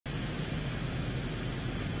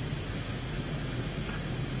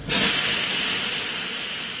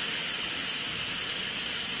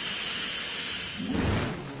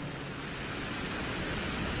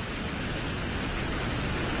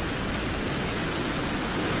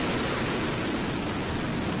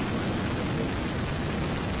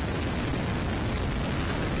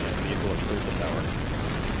surface hour.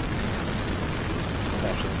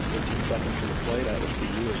 After 15 seconds for the flight, Atlas PU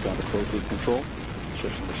has gone to closed loop control.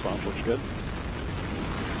 System response looks good.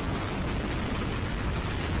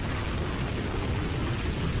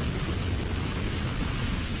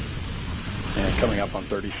 And coming up on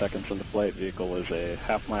 30 seconds into flight, vehicle is a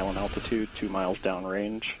half mile in altitude, 2 miles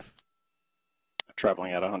downrange,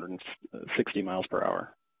 traveling at 160 miles per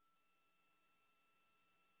hour.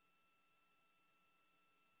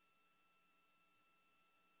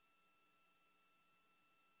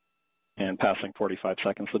 And passing 45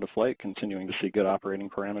 seconds into flight, continuing to see good operating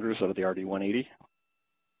parameters out of the RD-180.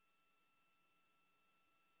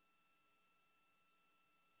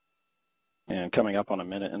 And coming up on a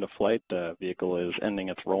minute into flight, the vehicle is ending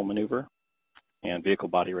its roll maneuver, and vehicle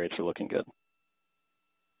body rates are looking good.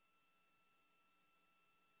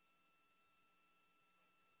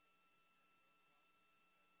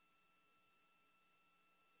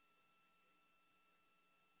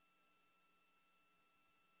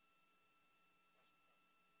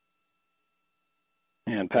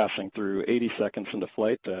 And passing through 80 seconds into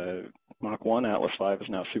flight, Mach 1 Atlas V is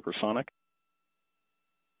now supersonic.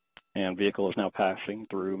 And vehicle is now passing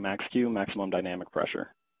through max Q, maximum dynamic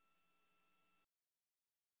pressure.